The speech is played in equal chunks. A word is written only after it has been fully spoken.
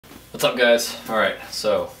What's up, guys? Alright,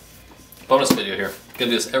 so bonus video here. Gonna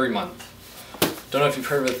do this every month. Don't know if you've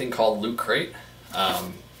heard of a thing called Loot Crate.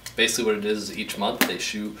 Basically what it is each month they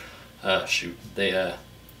they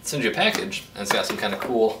send you a package and it's got some kind of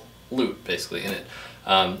cool loot basically in it.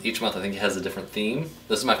 Each month I think it has a different theme.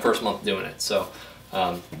 This is my first month doing it, so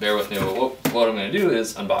bear with me. What I'm going to do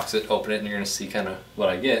is unbox it, open it, and you're going to see kind of what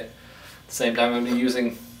I get. At the same time, I'm going to be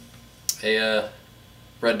using a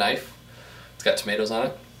red knife. It's got tomatoes on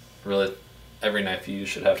it. Really, every knife you use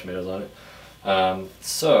should have tomatoes on it.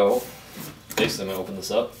 So basically I'm going to open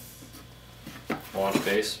this up. Launch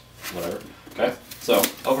base, whatever. Okay, so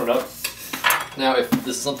open it up. Now if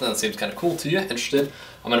this is something that seems kind of cool to you, interested,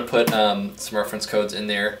 I'm going to put some reference codes in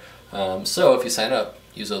there. So if you sign up,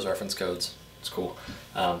 use those reference codes. It's cool.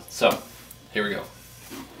 So here we go.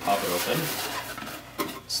 Pop it open.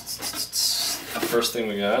 First thing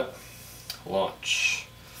we got, launch.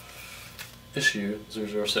 Issue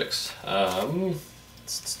 006.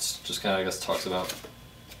 Just kind of, I guess, talks about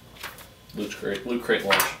Loot Crate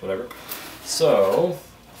launch, whatever. So,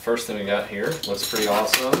 first thing we got here looks pretty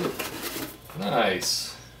awesome.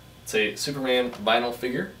 Nice. It's a Superman vinyl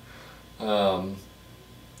figure. Man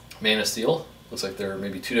of Steel. Looks like there are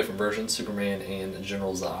maybe two different versions, Superman and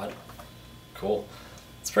General Zod. Cool.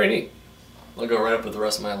 It's pretty neat. I'll go right up with the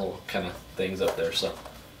rest of my little kind of things up there. So,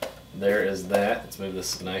 there is that. Let's move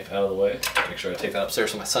this knife out of the way. Make sure I take that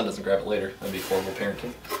upstairs so my son doesn't grab it later. That'd be horrible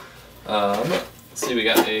parenting. Let's see, we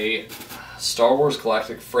got a Star Wars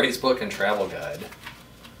Galactic Phrasebook and Travel Guide.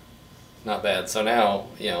 Not bad. So now,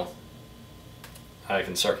 you know, I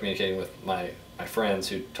can start communicating with my friends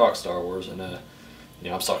who talk Star Wars, and you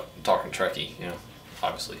know, I'm talking Trekkie, you know,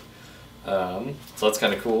 obviously. So that's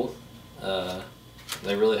kind of cool.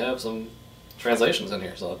 They really have some translations in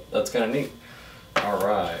here, so that's kind of neat.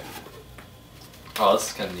 Alright. Oh, this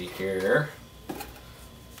is kind of neat here.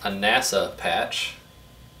 A NASA patch.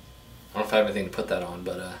 I don't know if I have anything to put that on,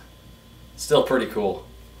 but still pretty cool.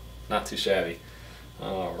 Not too shabby.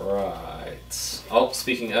 Alright. Oh,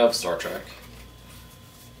 speaking of Star Trek.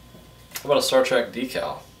 How about a Star Trek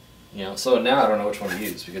decal? You know, so now I don't know which one to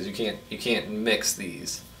use because you can't mix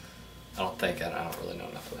these. I don't think. I don't really know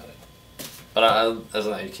enough about it. But other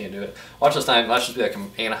than that, you can't do it. Watch this time. That should be like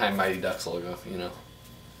an Anaheim Mighty Ducks logo, you know.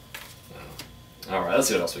 Alright, let's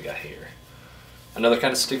see what else we got here. Another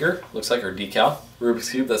kind of sticker. Looks like our decal. Rubik's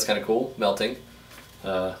Cube, that's kind of cool. Melting.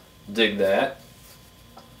 Dig that.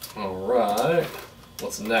 Alright.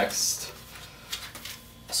 What's next?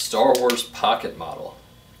 A Star Wars pocket model.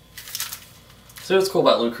 See what's cool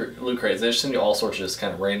about Loot Crates? They just send you all sorts of just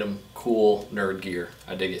kind of random, cool nerd gear.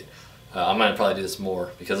 I dig it. I'm going to probably do this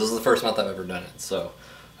more because this is the first month I've ever done it. So,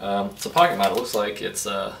 it's a pocket model. Looks like it's,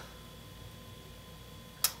 I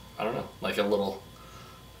don't know, like a little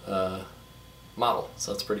model.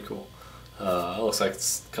 So that's pretty cool. It looks like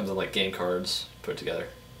it comes in like game cards put together.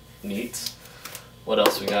 Neat. What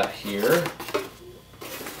else we got here?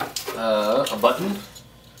 A button.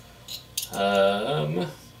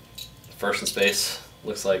 First in Space.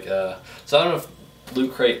 Looks like, so I don't know if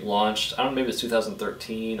Loot Crate launched, I don't know, maybe it's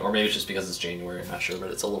 2013, or maybe it's just because it's January, I'm not sure, but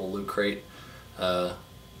it's a little Loot Crate,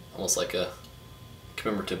 almost like a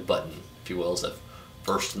commemorative button, if you will. It's a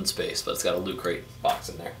First in Space, but it's got a Loot Crate box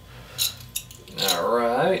in there.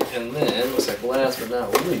 Alright, and then, looks like last but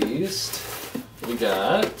not least, we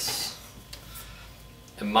got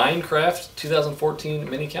a Minecraft 2014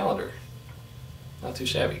 mini calendar. Not too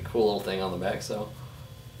shabby. Cool little thing on the back, so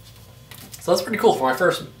that's pretty cool for my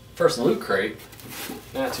first Loot Crate.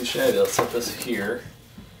 Not too shabby. Let's set this here.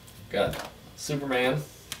 Got Superman,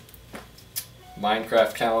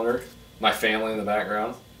 Minecraft calendar, my family in the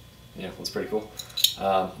background. Yeah, that's pretty cool.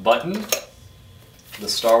 Button, the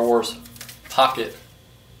Star Wars pocket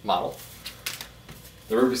model,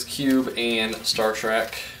 the Rubik's Cube and Star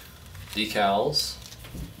Trek decals,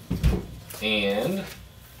 and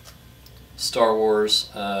Star Wars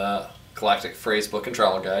Galactic Phrasebook and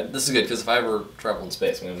Travel Guide. This is good because if I ever travel in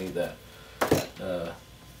space, I'm going to need that.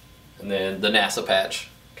 And then the NASA patch,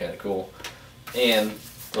 kind of cool. And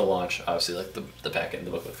the launch, obviously, like the packet and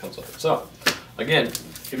the booklet comes with it. So, again,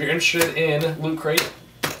 if you're interested in Loot Crate,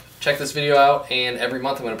 check this video out. And every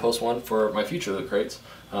month I'm going to post one for my future Loot Crates.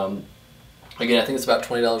 Again, I think it's about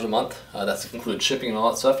 $20 a month. That's includes shipping and all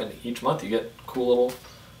that stuff. And each month you get cool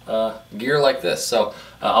little gear like this. So,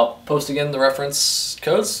 I'll post again the reference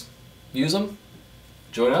codes. Use them,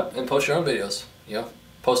 join up, and post your own videos. You know,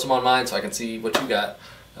 post them on mine so I can see what you got.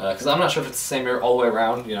 Because I'm not sure if it's the same all the way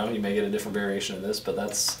around. You know, you may get a different variation of this, but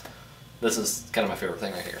this is kind of my favorite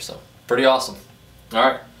thing right here. So pretty awesome. All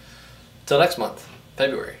right, till next month,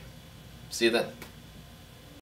 February. See you then.